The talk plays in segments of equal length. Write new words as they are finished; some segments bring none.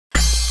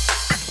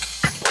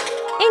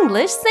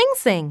English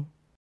sing-sing.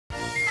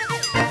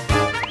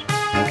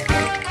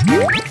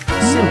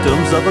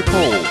 Symptoms of a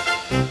cold.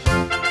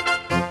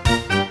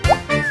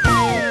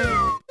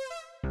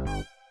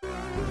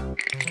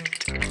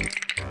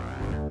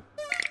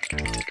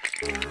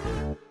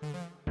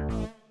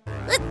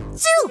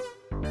 Achoo!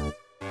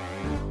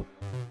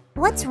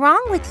 What's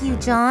wrong with you,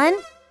 John?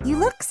 You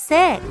look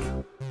sick.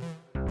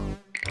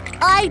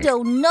 I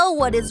don't know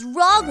what is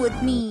wrong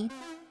with me.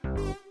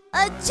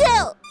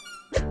 Achoo!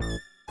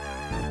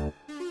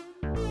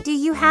 Do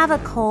you have a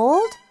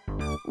cold?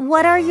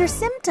 What are your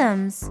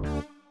symptoms?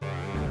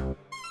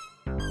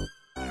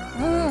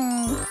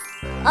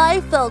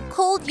 I felt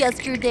cold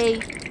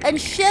yesterday and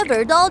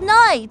shivered all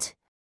night.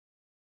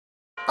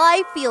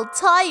 I feel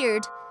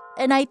tired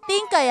and I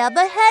think I have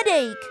a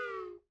headache.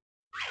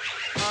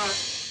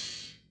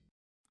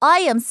 I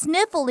am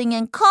sniffling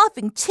and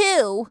coughing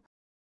too.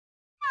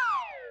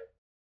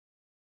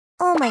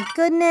 Oh my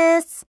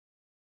goodness.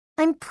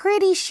 I'm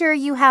pretty sure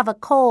you have a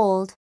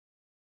cold.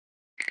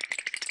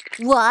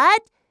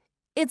 What?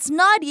 It's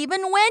not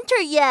even winter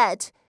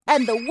yet,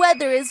 and the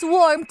weather is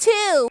warm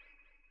too.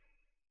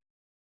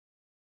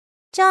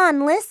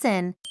 John,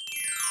 listen.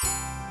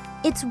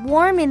 It's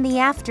warm in the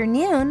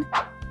afternoon,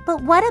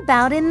 but what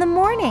about in the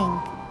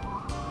morning?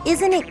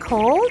 Isn't it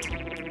cold?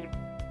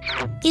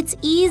 It's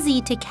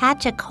easy to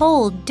catch a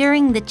cold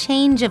during the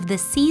change of the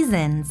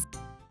seasons.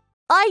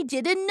 I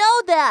didn't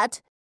know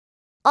that.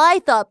 I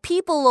thought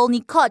people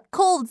only caught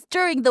colds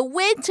during the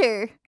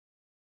winter.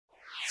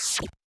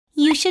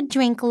 You should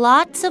drink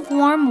lots of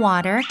warm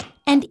water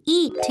and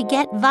eat to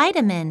get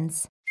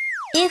vitamins.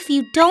 If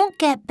you don't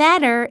get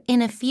better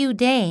in a few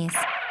days,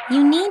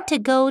 you need to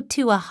go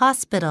to a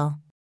hospital.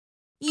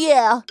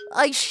 Yeah,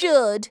 I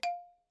should.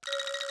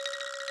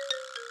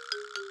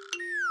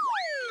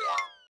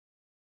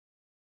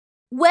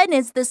 When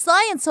is the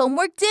science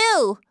homework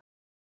due?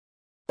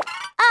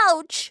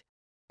 Ouch!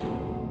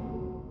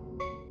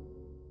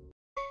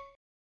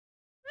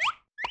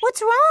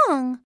 What's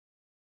wrong?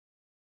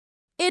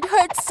 It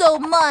hurts so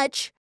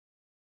much.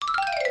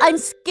 I'm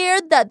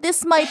scared that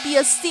this might be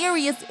a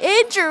serious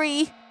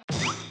injury.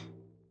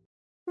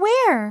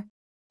 Where?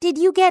 Did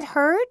you get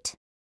hurt?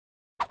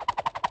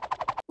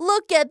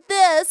 Look at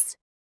this.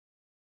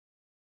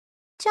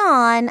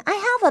 John, I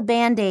have a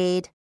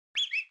Band-Aid.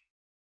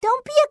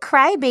 Don't be a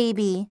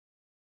crybaby.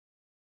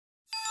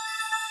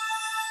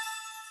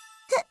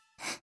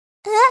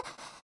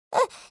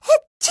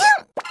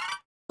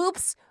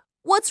 Oops,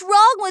 what's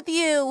wrong with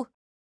you?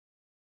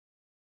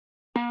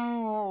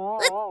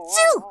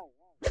 Achoo!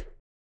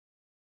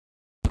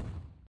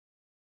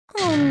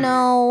 Oh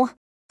no,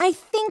 I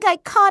think I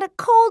caught a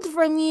cold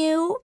from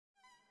you.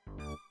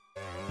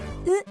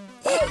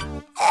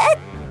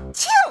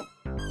 Achoo!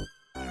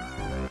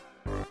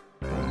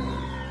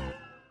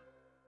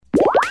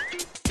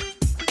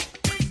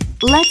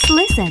 Let's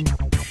listen.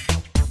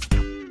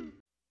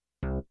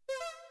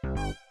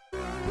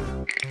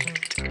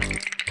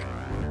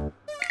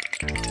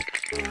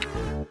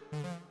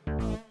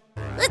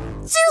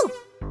 Achoo!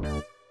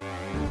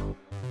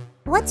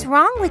 What's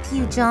wrong with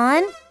you,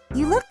 John?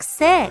 You look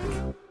sick.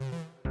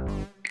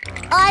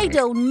 I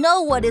don't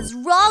know what is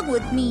wrong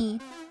with me.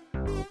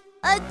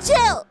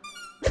 Achoo!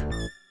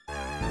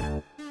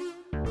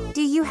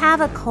 Do you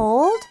have a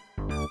cold?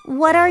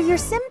 What are your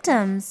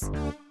symptoms?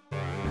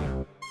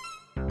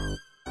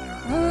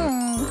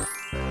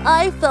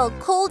 I felt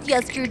cold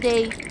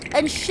yesterday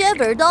and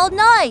shivered all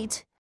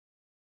night.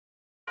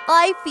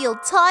 I feel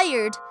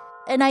tired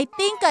and I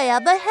think I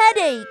have a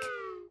headache.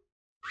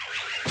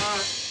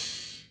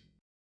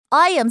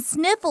 I am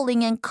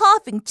sniffling and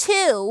coughing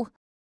too.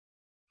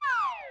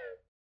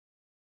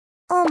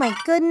 Oh my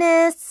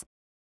goodness.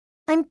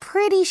 I'm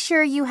pretty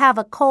sure you have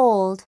a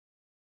cold.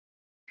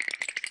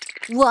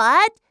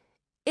 What?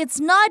 It's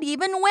not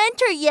even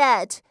winter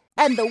yet,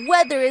 and the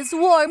weather is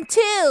warm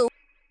too.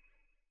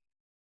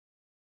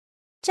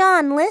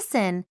 John,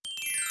 listen.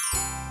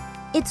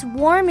 It's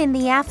warm in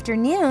the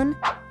afternoon,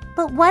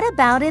 but what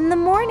about in the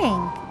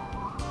morning?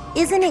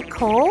 Isn't it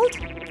cold?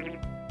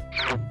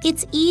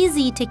 It's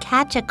easy to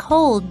catch a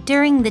cold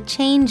during the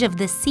change of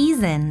the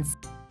seasons.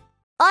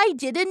 I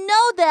didn't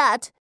know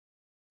that.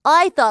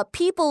 I thought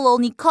people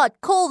only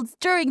caught colds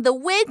during the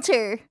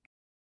winter.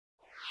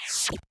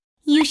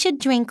 You should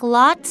drink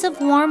lots of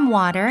warm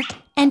water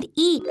and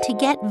eat to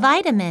get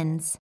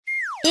vitamins.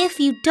 If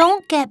you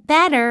don't get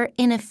better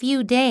in a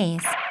few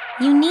days,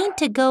 you need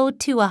to go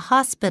to a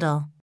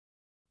hospital.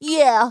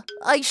 Yeah,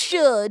 I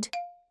should.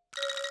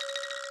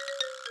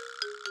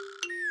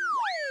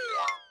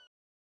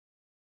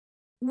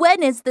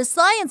 When is the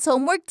science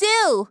homework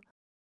due?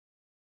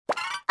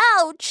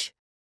 Ouch!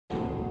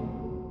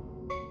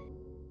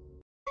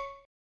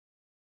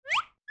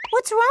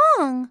 What's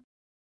wrong?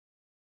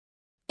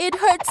 It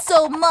hurts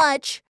so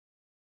much.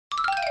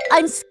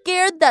 I'm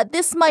scared that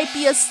this might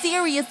be a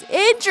serious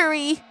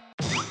injury.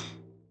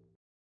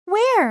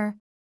 Where?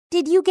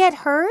 Did you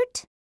get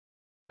hurt?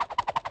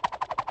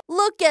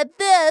 Look at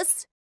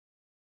this.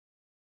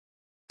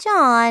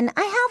 John,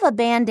 I have a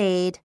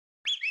Band-Aid.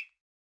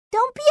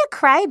 Don't be a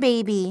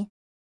crybaby.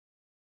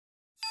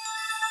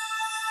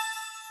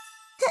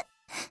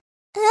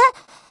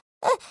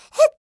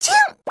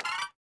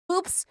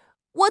 Oops,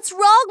 what's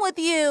wrong with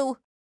you?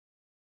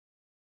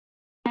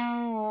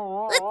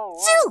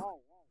 Achoo!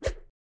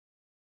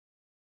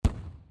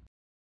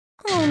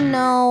 Oh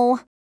no,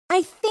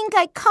 I think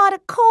I caught a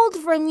cold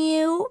from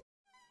you.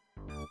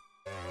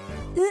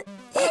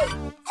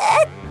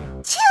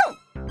 Achoo!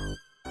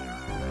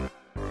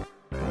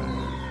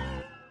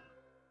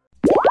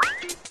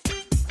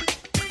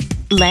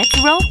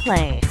 Let's role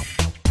play.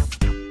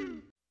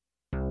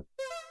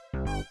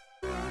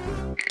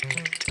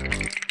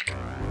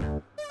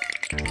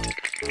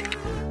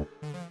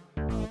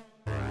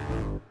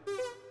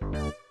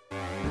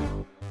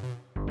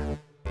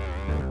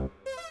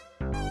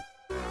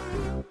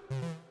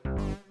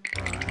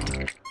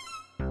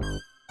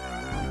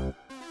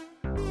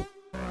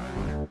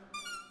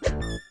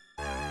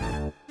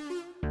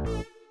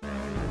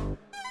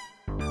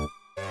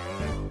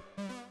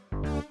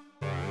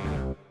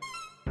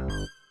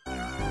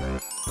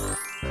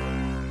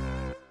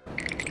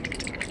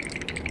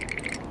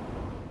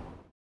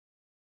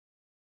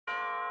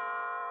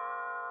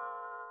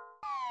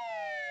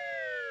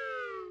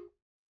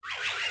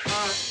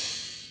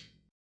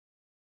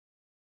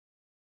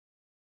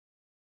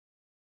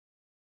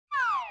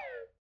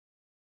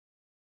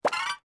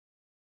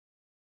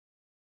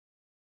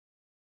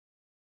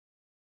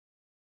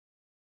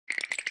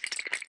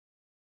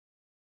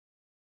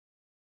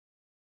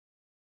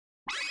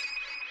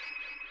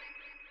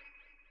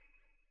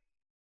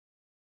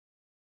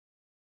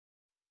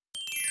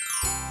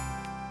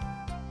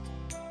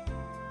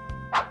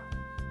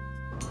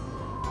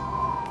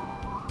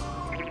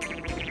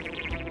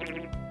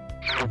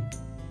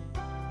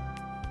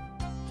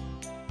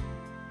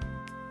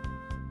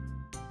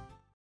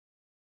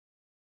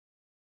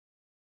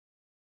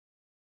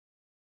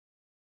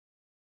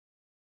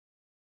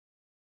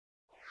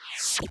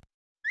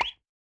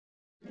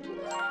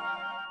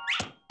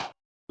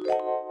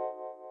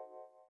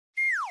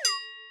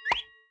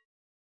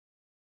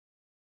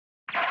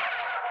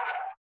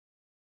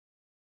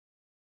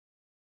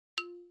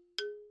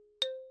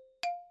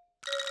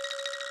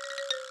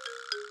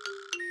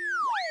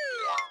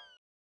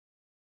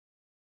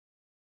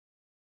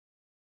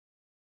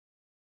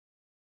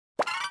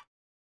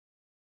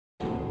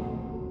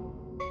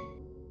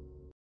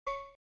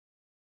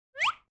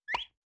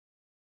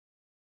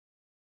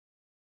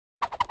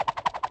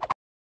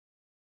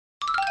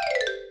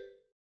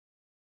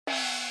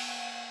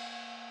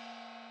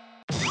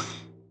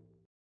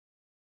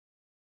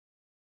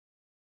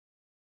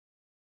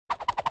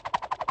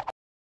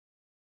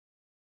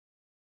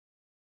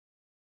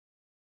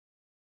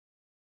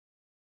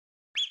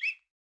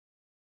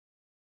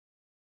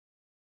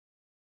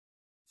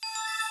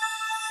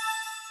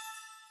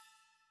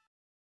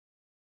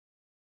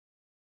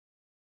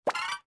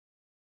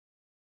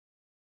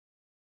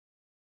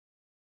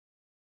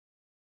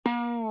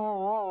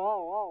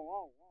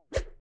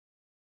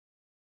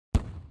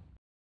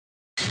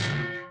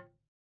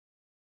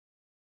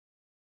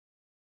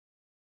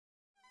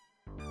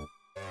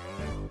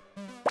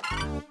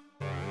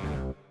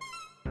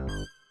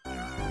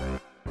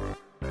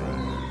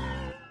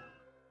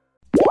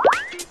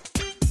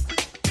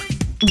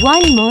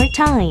 One more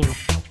time.